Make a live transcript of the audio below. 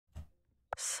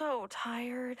so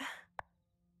tired.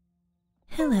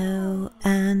 Hello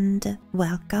and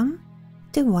welcome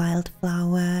to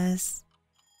Wildflowers.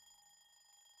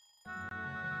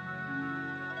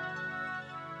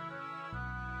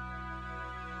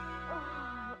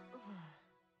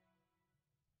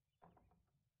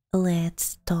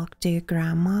 Let's talk to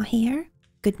Grandma here.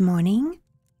 Good morning.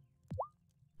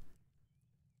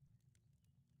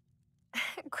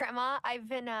 Grandma, I've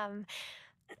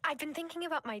been thinking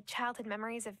about my childhood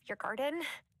memories of your garden.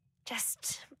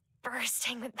 Just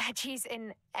bursting with veggies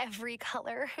in every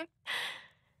color.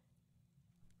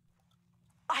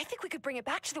 I think we could bring it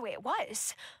back to the way it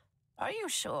was. Are you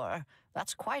sure?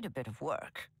 That's quite a bit of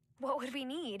work. What would we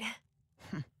need?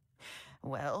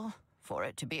 Well, for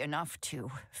it to be enough to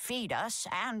feed us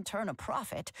and turn a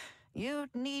profit,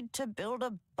 you'd need to build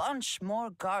a bunch more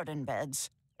garden beds.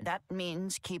 That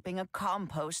means keeping a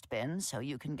compost bin so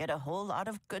you can get a whole lot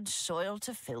of good soil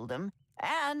to fill them,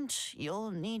 and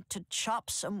you'll need to chop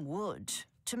some wood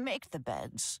to make the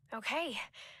beds. Okay,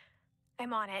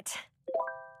 I'm on it.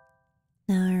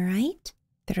 Alright,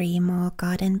 3 more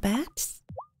garden beds.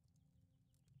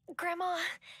 Grandma,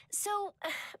 so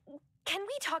can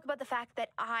we talk about the fact that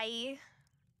I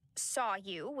saw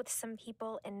you with some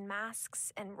people in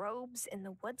masks and robes in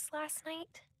the woods last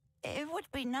night? It would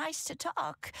be nice to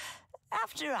talk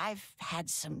after I've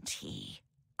had some tea.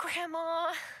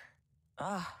 Grandma!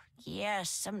 Oh,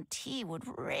 yes, some tea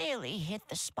would really hit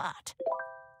the spot.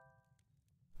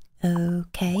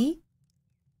 Okay,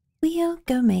 we'll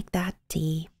go make that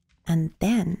tea and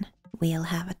then we'll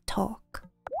have a talk.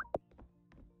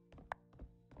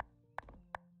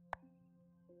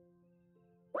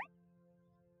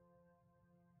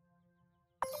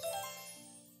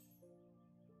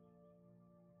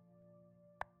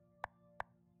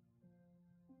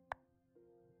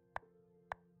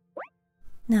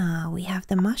 Now we have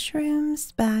the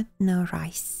mushrooms, but no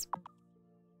rice.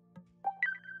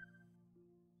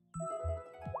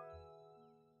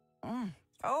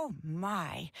 Oh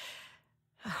my.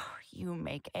 Oh, you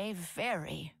make a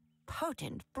very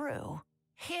potent brew.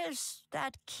 Here's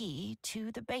that key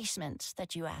to the basement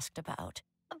that you asked about.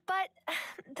 But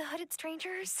the hooded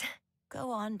strangers? Go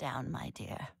on down, my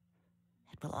dear.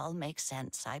 It will all make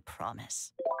sense, I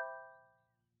promise.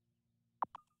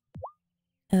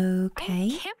 Okay.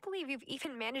 I can't believe you've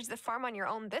even managed the farm on your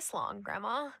own this long,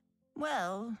 Grandma.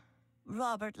 Well,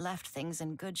 Robert left things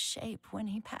in good shape when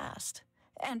he passed.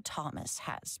 And Thomas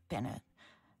has been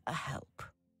a help.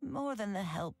 More than the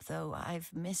help, though, I've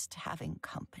missed having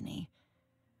company.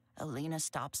 Alina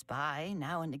stops by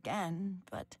now and again,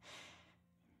 but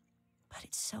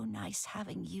it's so nice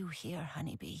having you here,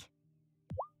 Honeybee.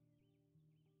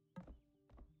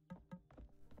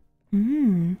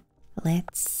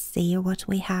 Let's see what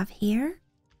we have here.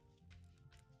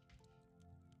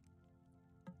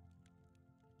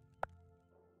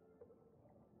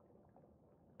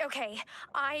 Okay,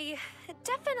 I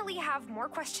definitely have more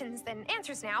questions than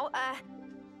answers now.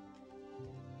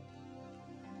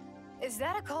 Is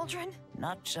that a cauldron?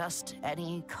 Not just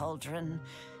any cauldron,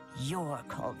 your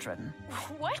cauldron.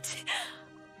 What?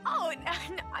 Oh,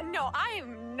 no, I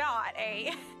am not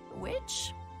a...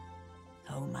 Witch?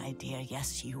 Oh, my dear,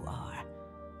 yes, you are.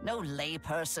 No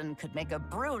layperson could make a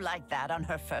brew like that on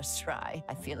her first try.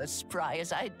 I feel as spry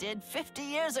as I did 50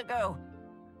 years ago.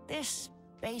 This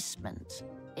basement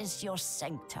is your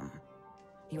sanctum.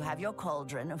 You have your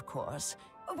cauldron, of course.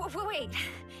 Wait,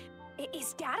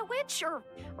 is Dad a witch, or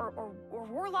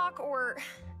warlock, or...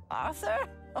 Arthur?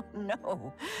 Oh,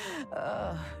 no.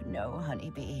 No,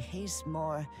 Honeybee. He's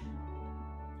more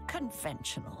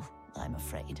conventional, I'm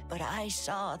afraid. But I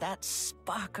saw that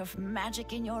spark of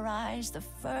magic in your eyes the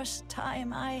first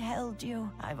time I held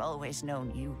you. I've always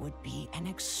known you would be an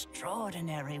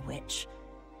extraordinary witch.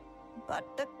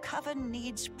 But the Coven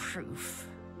needs proof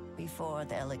before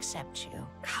they'll accept you.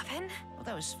 Coven? Well,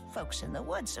 those folks in the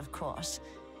woods, of course.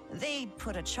 They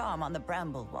put a charm on the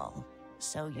Bramble wall,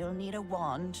 so you'll need a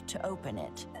wand to open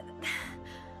it.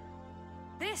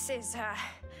 This is,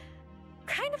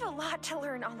 kind of a lot to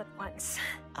learn all at once.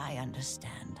 I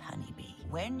understand, Honeybee.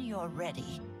 When you're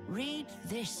ready, read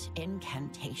this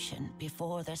incantation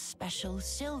before the special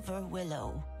silver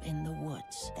willow in the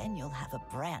woods. Then you'll have a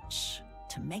branch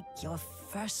to make your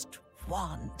first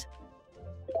wand.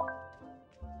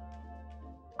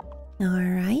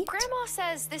 Alright. Grandma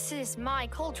says this is my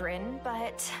cauldron,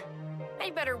 but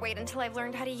I better wait until I've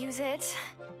learned how to use it.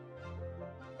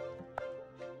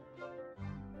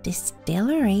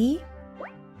 Distillery?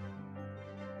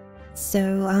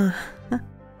 So,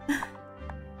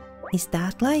 is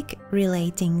that like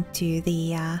relating to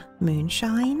the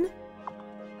moonshine?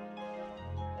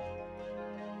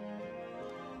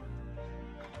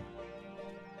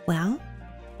 Well,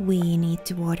 we need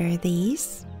to water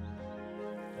these.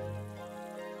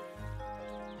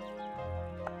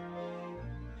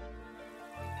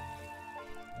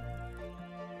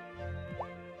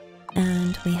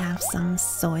 And we have some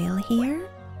soil here.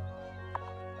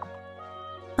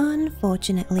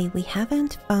 Unfortunately, we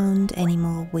haven't found any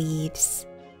more weeds.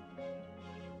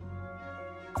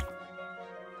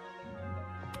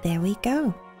 There we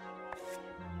go.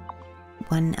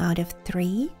 1 out of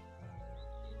 3.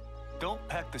 Don't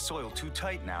pack the soil too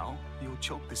tight now. You'll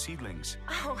choke the seedlings.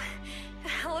 Oh,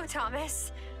 hello,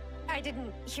 Thomas. I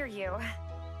didn't hear you.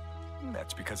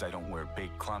 That's because I don't wear big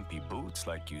clumpy boots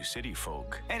like you city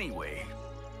folk. Anyway,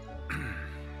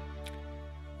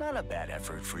 not a bad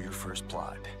effort for your first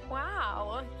plot.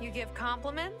 Wow, you give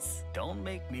compliments? Don't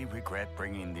make me regret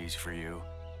bringing these for you.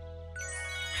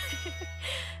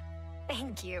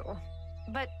 Thank you.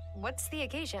 But what's the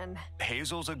occasion?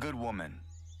 Hazel's a good woman.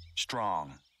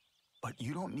 Strong. But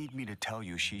you don't need me to tell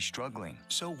you she's struggling.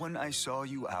 So when I saw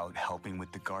you out helping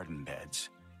with the garden beds,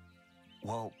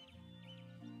 well,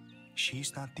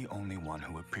 she's not the only one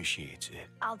who appreciates it.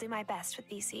 I'll do my best with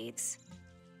these seeds.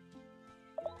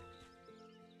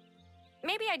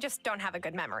 Maybe I just don't have a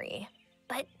good memory.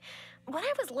 But when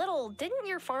I was little, didn't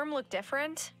your farm look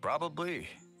different? Probably.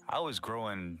 I was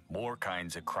growing more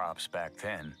kinds of crops back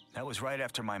then. That was right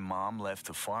after my mom left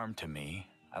the farm to me.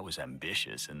 I was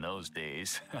ambitious in those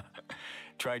days.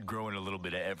 Tried growing a little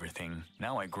bit of everything.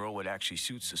 Now I grow what actually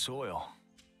suits the soil.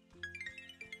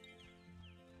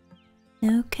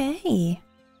 Okay,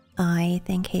 I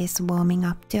think he's warming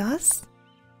up to us.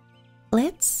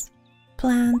 Let's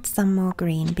plant some more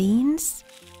green beans.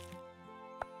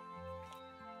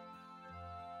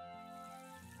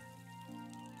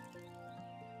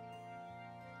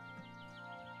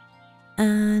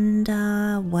 And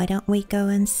why don't we go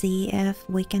and see if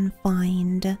we can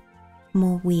find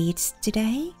more weeds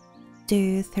today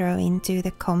to throw into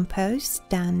the compost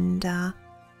and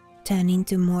turn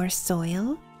into more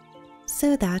soil,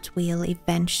 so that we'll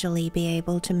eventually be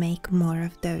able to make more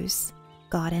of those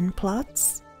garden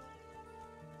plots.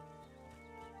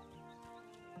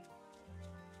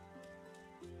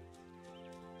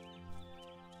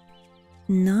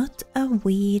 Not a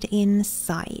weed in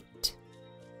sight.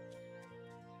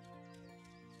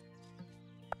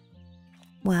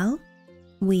 Well,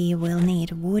 we will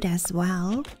need wood as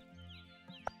well.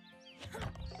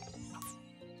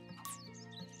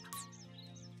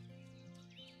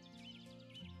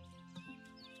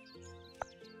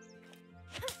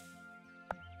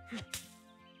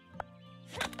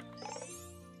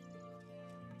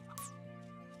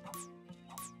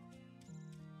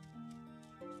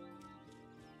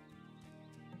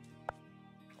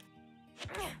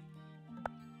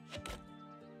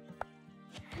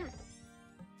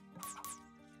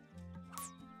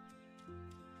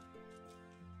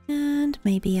 And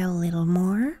maybe a little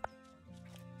more.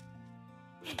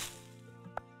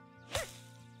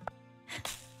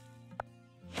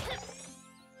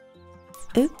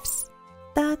 Oops,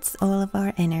 that's all of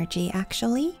our energy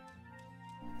actually.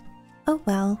 Oh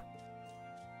well.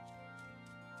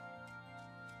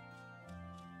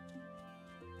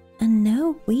 And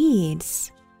no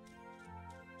weeds.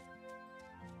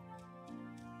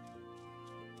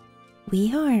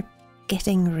 We are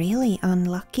getting really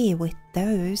unlucky with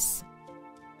those.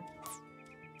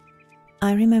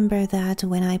 I remember that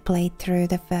when I played through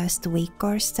the first week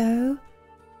or so,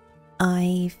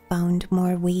 I found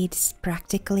more weeds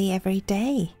practically every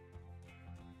day.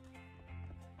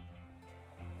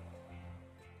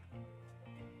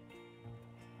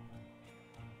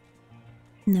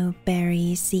 No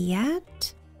berries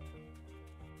yet.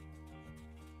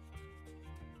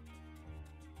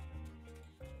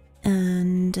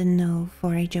 And no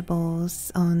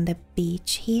forageables on the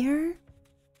beach here.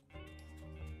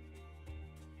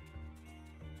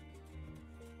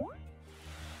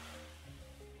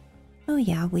 Oh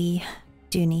yeah, we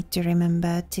do need to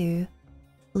remember to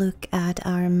look at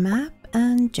our map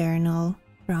and journal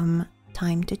from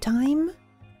time to time.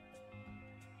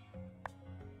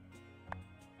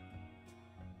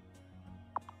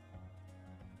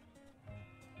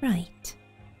 Right.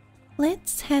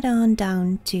 Let's head on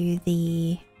down to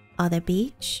the other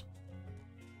beach.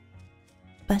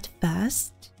 But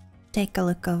first, take a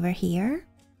look over here.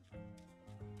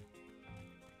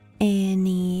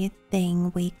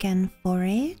 Anything we can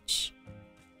forage?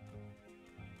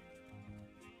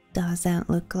 Doesn't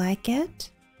look like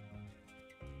it.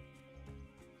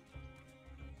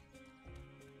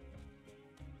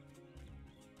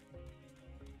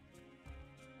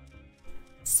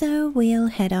 So we'll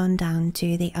head on down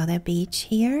to the other beach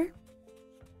here.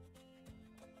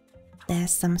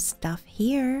 there's some stuff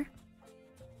here.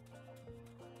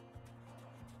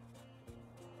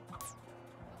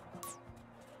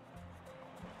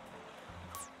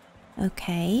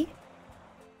 Okay.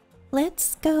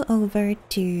 Let's go over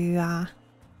to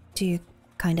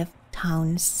kind of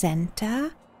town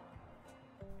center.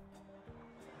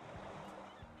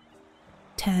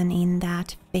 Turn in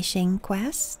that fishing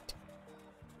quest.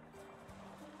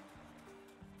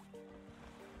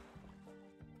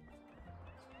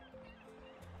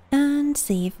 And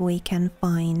see if we can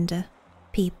find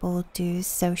people to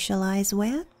socialize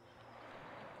with.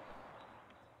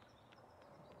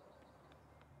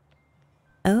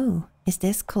 Oh, is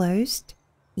this closed?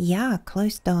 Yeah,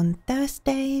 closed on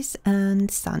Thursdays and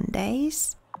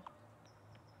Sundays.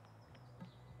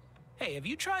 Hey, have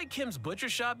you tried Kim's butcher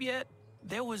shop yet?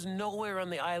 There was nowhere on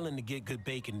the island to get good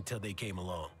bacon until they came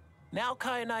along. Now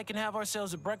Kai and I can have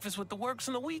ourselves a breakfast with the works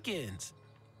on the weekends.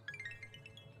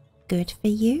 Good for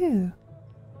you.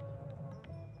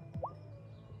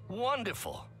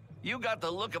 Wonderful. You got the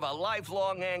look of a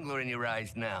lifelong angler in your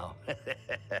eyes now.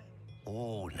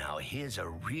 Oh, now here's a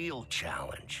real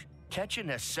challenge. Catching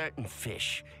a certain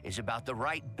fish is about the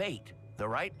right bait, the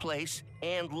right place,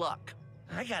 and luck.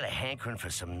 I got a hankering for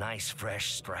some nice,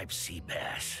 fresh striped sea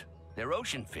bass. They're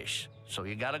ocean fish, so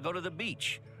you gotta go to the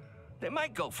beach. They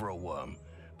might go for a worm,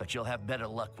 but you'll have better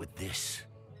luck with this.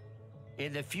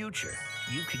 In the future,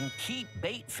 you can keep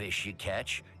bait fish you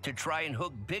catch to try and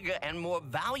hook bigger and more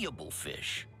valuable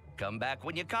fish. Come back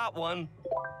when you caught one.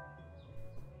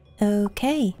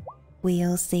 Okay,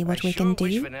 we'll see what we can I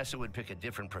wish do. Vanessa would pick a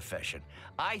different profession.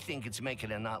 I think it's making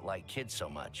her not like kids so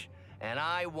much. And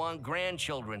I want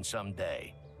grandchildren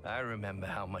someday. I remember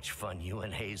how much fun you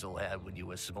and Hazel had when you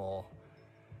were small.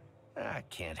 I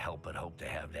can't help but hope to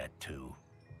have that too.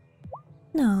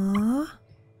 No.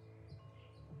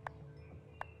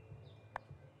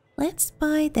 Let's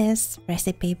buy this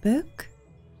recipe book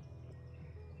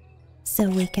so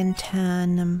we can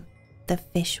turn the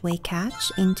fish we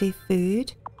catch into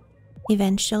food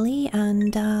eventually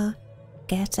and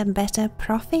get a better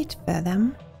profit for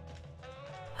them.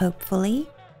 Hopefully.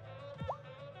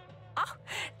 Oh,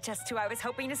 just who I was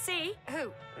hoping to see.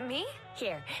 Who, me?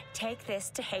 Here, take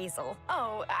this to Hazel.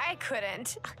 Oh, I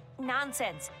couldn't.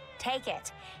 Nonsense. Take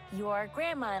it. Your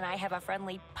grandma and I have a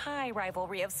friendly pie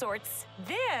rivalry of sorts.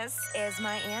 This is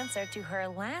my answer to her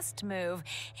last move,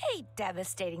 a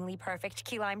devastatingly perfect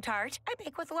key lime tart. I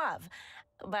bake with love,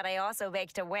 but I also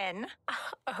bake to win.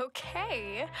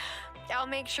 Okay. I'll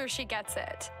make sure she gets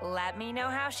it. Let me know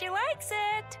how she likes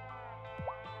it.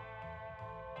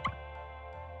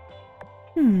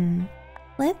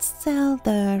 Let's sell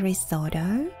the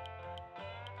risotto.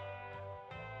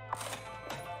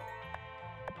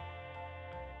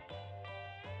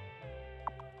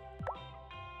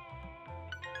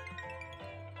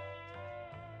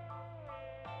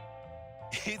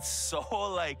 It's so,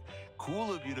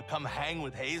 cool of you to come hang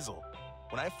with Hazel.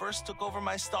 When I first took over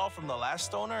my stall from the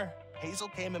last owner, Hazel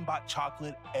came and bought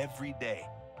chocolate every day.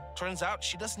 Turns out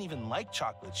she doesn't even like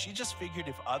chocolate. She just figured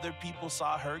if other people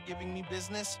saw her giving me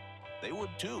business, they would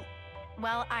too.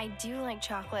 Well, I do like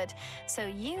chocolate, so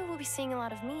you will be seeing a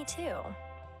lot of me too.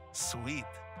 Sweet.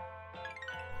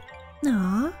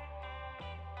 Aw.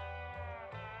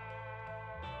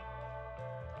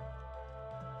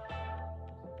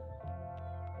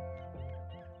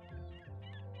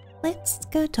 Let's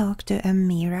go talk to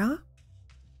Amira.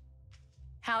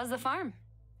 How's the farm?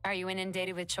 Are you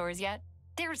inundated with chores yet?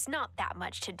 There's not that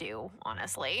much to do,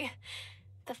 honestly.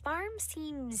 The farm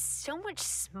seems so much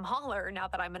smaller now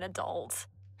that I'm an adult.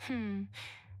 When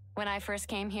I first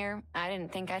came here, I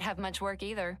didn't think I'd have much work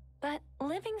either. But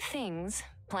living things,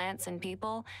 plants and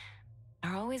people,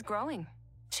 are always growing,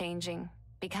 changing,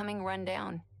 becoming run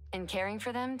down. And caring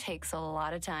for them takes a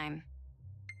lot of time.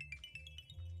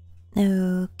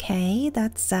 Okay,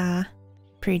 that's a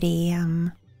pretty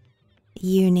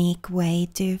unique way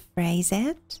to phrase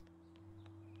it.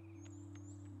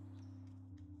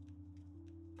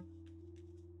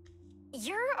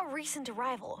 You're a recent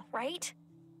arrival, right?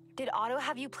 Did Otto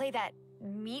have you play that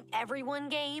meet everyone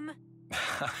game?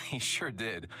 He sure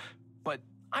did. But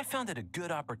I found it a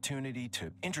good opportunity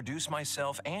to introduce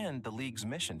myself and the League's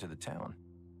mission to the town.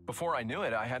 Before I knew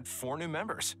it, I had 4 new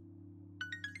members.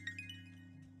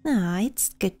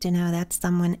 It's good to know that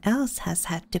someone else has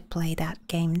had to play that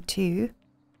game too.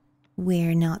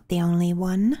 We're not the only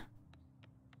one.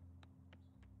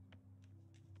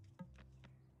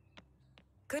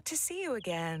 Good to see you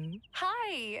again.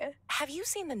 Hi. Have you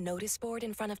seen the notice board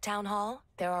in front of Town Hall?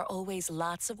 There are always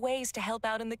lots of ways to help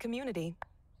out in the community.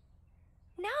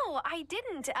 No, I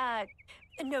didn't.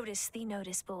 Notice the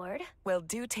notice board. Well,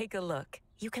 do take a look.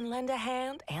 You can lend a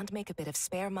hand and make a bit of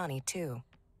spare money, too.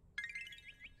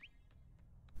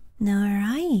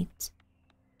 Alright.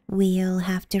 We'll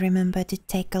have to remember to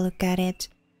take a look at it.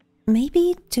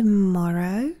 Maybe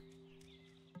tomorrow?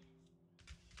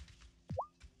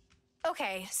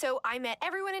 Okay, so I met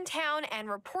everyone in town and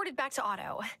reported back to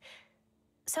Otto.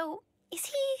 So, is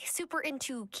he super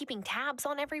into keeping tabs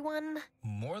on everyone?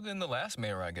 More than the last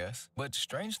mayor, I guess. But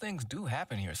strange things do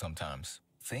happen here sometimes.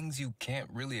 Things you can't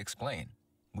really explain.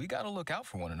 We gotta look out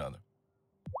for one another.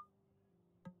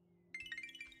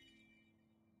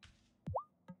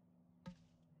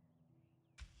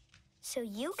 So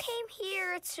you came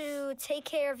here to take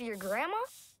care of your grandma?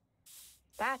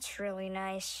 That's really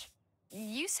nice.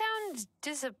 You sound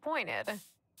disappointed.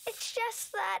 It's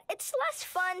just that it's less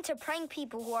fun to prank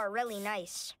people who are really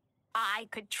nice. I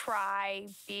could try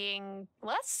being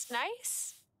less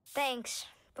nice. Thanks,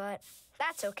 but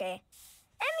that's okay.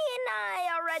 Emmy and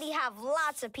I already have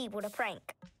lots of people to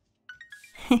prank.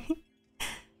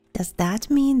 Does that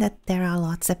mean that there are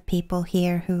lots of people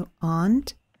here who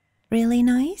aren't really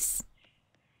nice?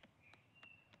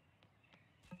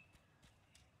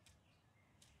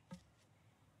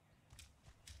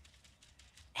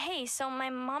 Hey, so my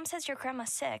mom says your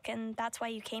grandma's sick, and that's why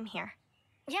you came here.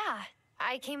 Yeah,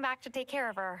 I came back to take care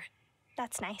of her.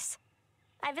 That's nice.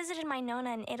 I visited my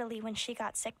Nona in Italy when she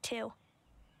got sick, too.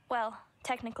 Well,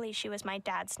 technically, she was my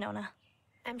dad's Nona.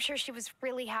 I'm sure she was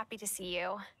really happy to see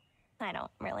you. I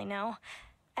don't really know.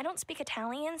 I don't speak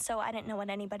Italian, so I didn't know what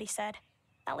anybody said.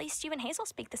 At least you and Hazel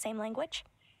speak the same language.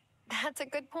 That's a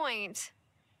good point.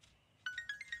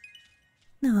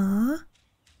 Aww.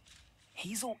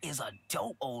 Hazel is a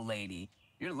dope old lady.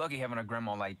 You're lucky having a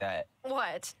grandma like that.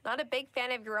 What? Not a big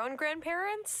fan of your own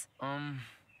grandparents? My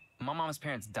mom's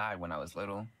parents died when I was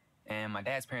little, and my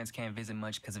dad's parents can't visit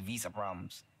much because of visa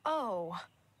problems. Oh.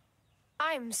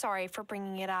 I'm sorry for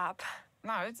bringing it up.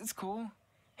 Nah, it's cool.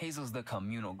 Hazel's the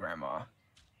communal grandma.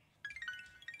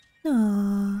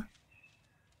 Aww.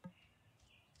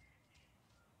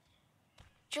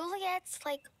 Juliet's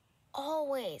like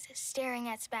always staring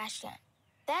at Sebastian.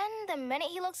 Then the minute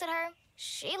he looks at her,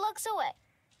 she looks away.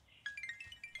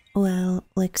 Well,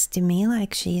 looks to me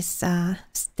like she's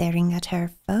staring at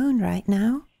her phone right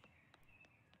now.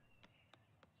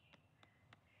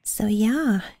 So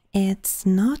yeah, it's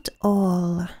not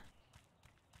all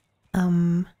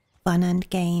fun and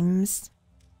games.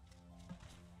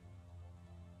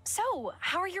 So,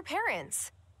 how are your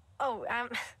parents? Oh, I'm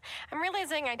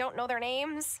realizing I don't know their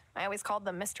names. I always called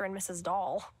them Mr. and Mrs.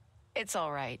 Doll. It's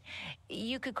all right.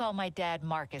 You could call my dad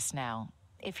Marcus now,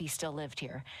 if he still lived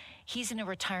here. He's in a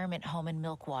retirement home in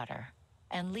Milkwater.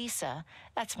 And Lisa,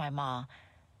 that's my ma,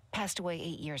 passed away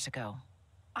 8 years ago.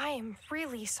 I am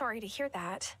really sorry to hear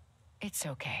that. It's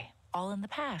okay. All in the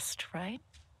past, right?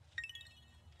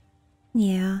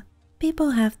 Yeah,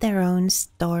 people have their own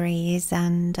stories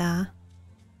and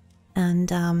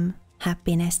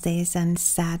happinesses and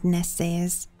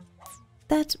sadnesses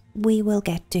that we will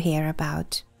get to hear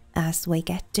about as we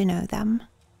get to know them.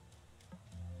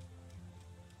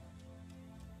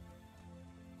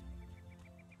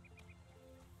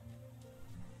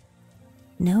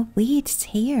 No weeds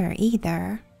here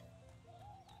either.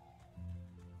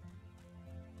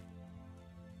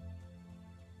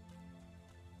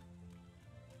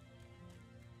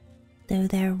 Though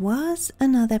there was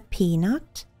another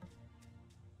peanut.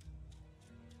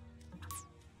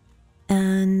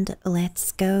 And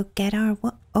let's go get our...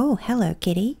 Oh, hello,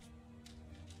 kitty.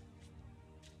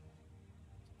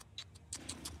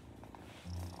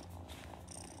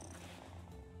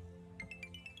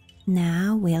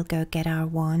 Now we'll go get our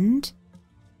wand.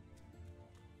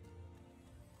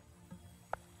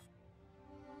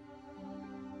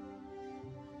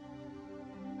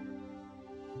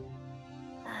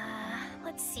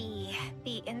 Let's see.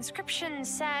 The inscription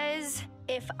says,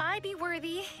 "If I be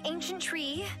worthy, ancient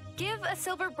tree, give a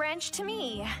silver branch to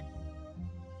me."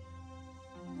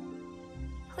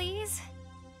 Please?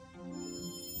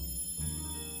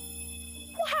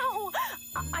 Wow!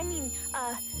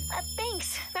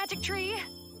 Thanks, magic tree.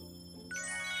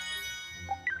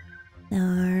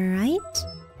 Alright.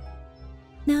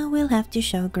 Now we'll have to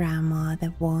show Grandma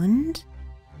the wand.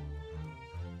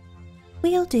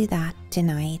 We'll do that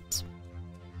tonight.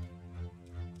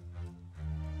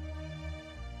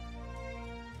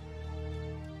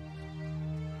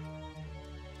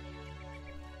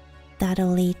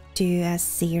 That'll lead to a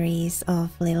series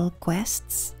of little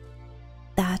quests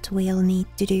that we'll need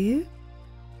to do.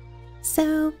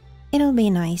 So it'll be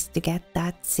nice to get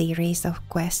that series of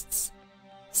quests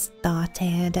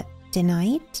started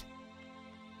tonight.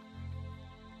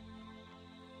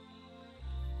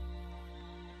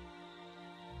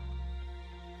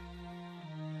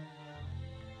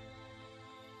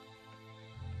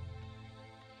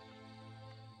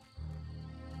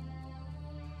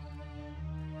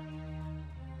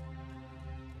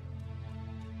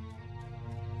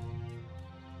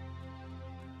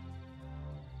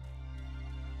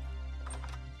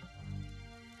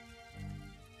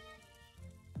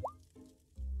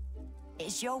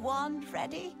 Is your wand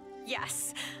ready?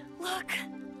 Yes. Look.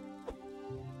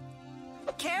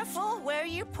 Careful where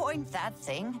you point that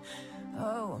thing.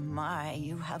 Oh my,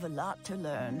 you have a lot to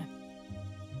learn.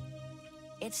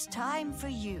 It's time for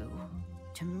you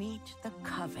to meet the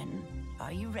Coven.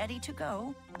 Are you ready to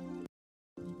go?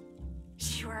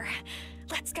 Sure.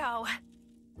 Let's go.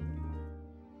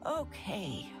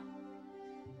 Okay.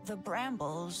 The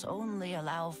Brambles only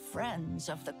allow friends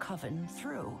of the Coven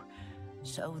through,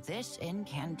 so this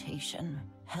incantation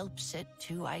helps it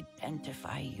to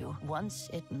identify you. Once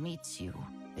it meets you,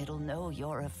 it'll know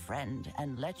you're a friend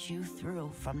and let you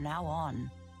through from now on.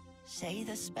 Say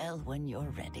the spell when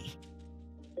you're ready.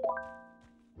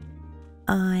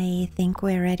 I think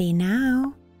we're ready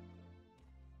now.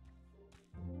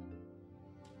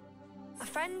 A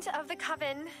friend of the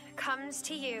Coven comes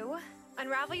to you.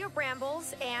 Unravel your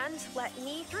brambles and let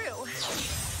me through.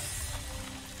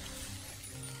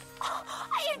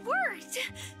 It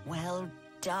worked! Well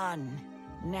done.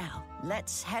 Now,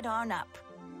 let's head on up.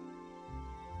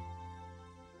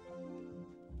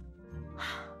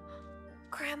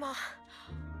 Grandma,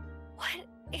 what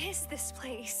is this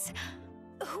place?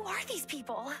 Who are these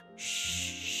people?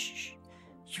 Shh.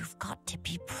 You've got to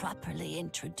be properly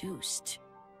introduced.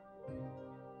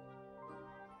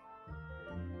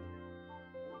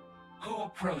 Who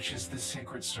approaches the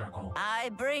sacred circle? I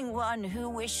bring one who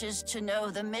wishes to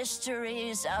know the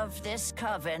mysteries of this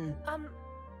coven.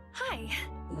 Hi.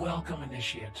 Welcome,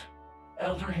 Initiate.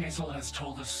 Elder Hazel has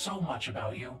told us so much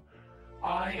about you.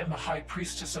 I am the High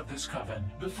Priestess of this coven.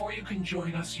 Before you can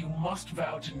join us, you must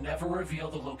vow to never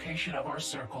reveal the location of our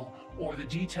circle or the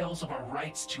details of our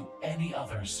rites to any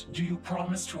others. Do you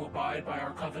promise to abide by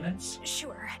our covenants?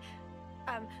 Sure.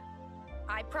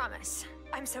 I promise.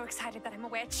 I'm so excited that I'm a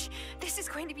witch. This is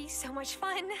going to be so much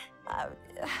fun.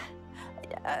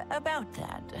 About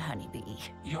that, honeybee.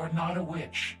 You're not a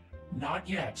witch. Not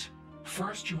yet.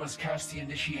 First, you must cast the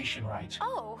initiation rite.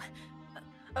 Oh,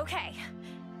 okay.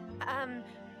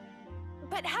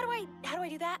 But how do I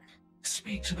do that?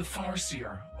 Speak to the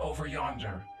Farseer over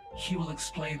yonder. He will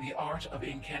explain the art of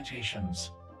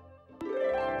incantations.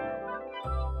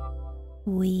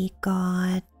 We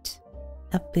got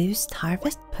a boost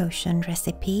harvest potion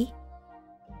recipe.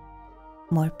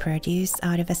 More produce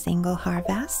out of a single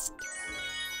harvest.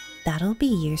 That'll be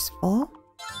useful.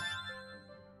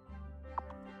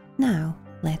 Now,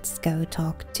 let's go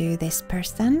talk to this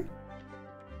person.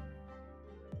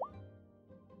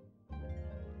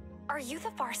 Are you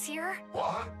the Farseer?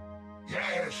 What?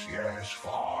 Yes,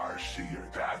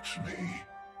 Farseer, that's me.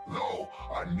 Though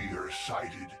a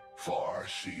nearsighted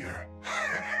Farseer.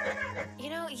 You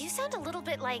know, you sound a little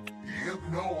bit like... You've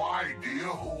no idea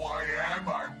who I am.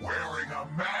 I'm wearing a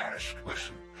mask.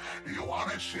 Listen, do you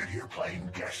want to sit here playing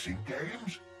guessing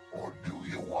games? Or do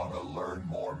you want to learn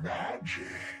more magic?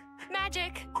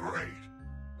 Magic. Great.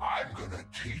 I'm gonna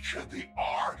teach you the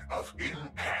art of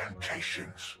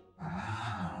incantations.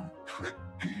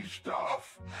 Tricky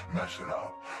stuff. Mess it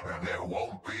up, and there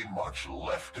won't be much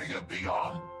left of you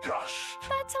beyond dust.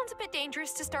 That sounds a bit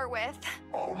dangerous to start with.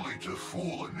 Only to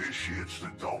fool initiates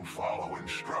that don't follow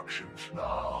instructions.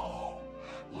 Now,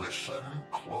 listen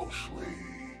closely.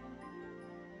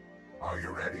 Are you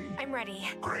ready? I'm ready.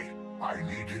 Great. I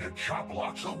need you to chop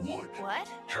lots of wood. What?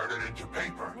 Turn it into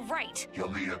paper. Right.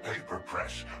 You'll need a paper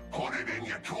press. Put it in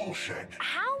your tool shed.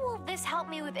 How will this help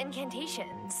me with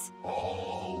incantations?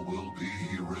 All will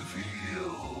be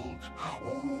revealed.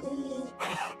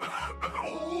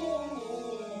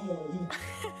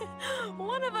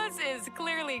 One of us is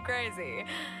clearly crazy.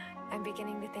 I'm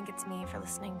beginning to think it's me for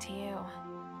listening to you.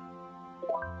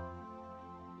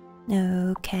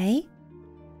 Okay.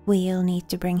 We'll need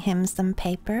to bring him some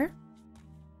paper.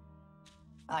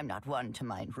 I'm not one to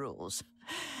mind rules,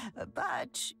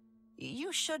 but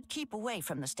you should keep away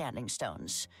from the standing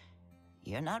stones.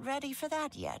 You're not ready for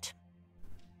that yet.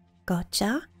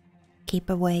 Gotcha. Keep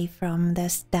away from the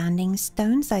standing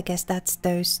stones. I guess that's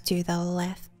those to the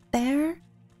left there.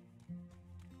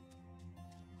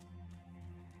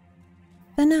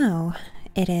 For now,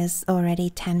 it is already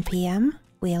 10 p.m.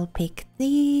 We'll pick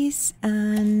these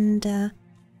and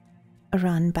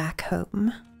run back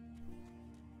home.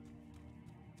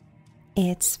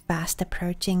 It's fast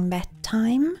approaching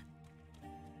bedtime.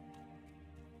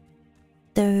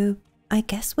 Though I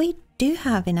guess we do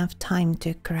have enough time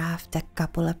to craft a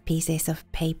couple of pieces of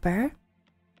paper.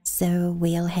 So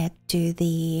we'll head to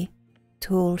the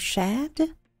tool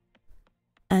shed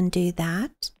and do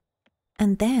that.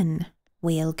 And then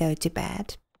we'll go to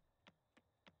bed.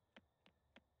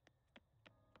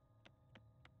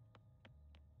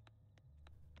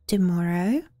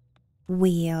 Tomorrow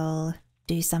we'll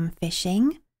do some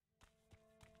fishing.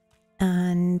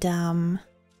 And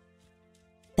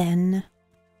then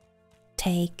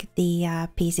take the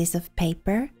pieces of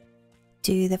paper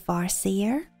to the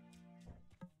farseer.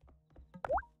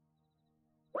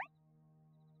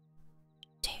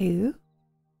 2.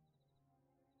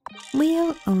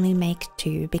 We'll only make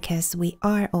 2 because we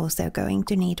are also going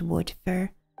to need wood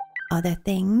for other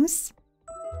things.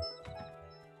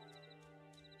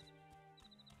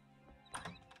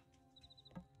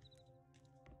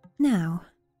 Now,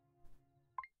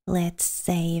 let's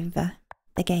save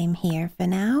the game here for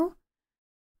now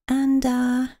and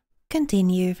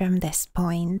continue from this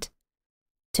point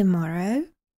tomorrow.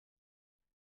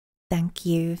 Thank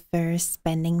you for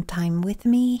spending time with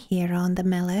me here on the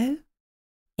Mellow.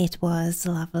 It was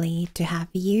lovely to have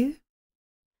you.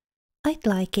 I'd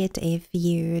like it if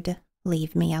you'd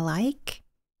leave me a like.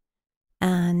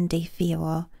 And if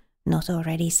you're not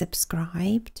already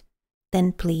subscribed,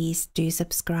 then please do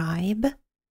subscribe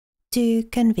to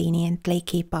conveniently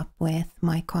keep up with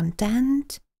my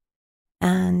content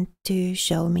and to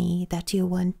show me that you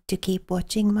want to keep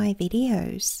watching my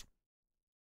videos.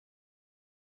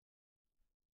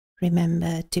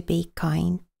 Remember to be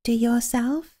kind to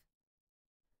yourself.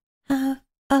 Have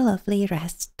a lovely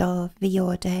rest of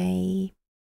your day,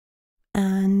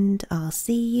 and I'll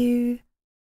see you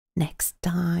next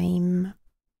time.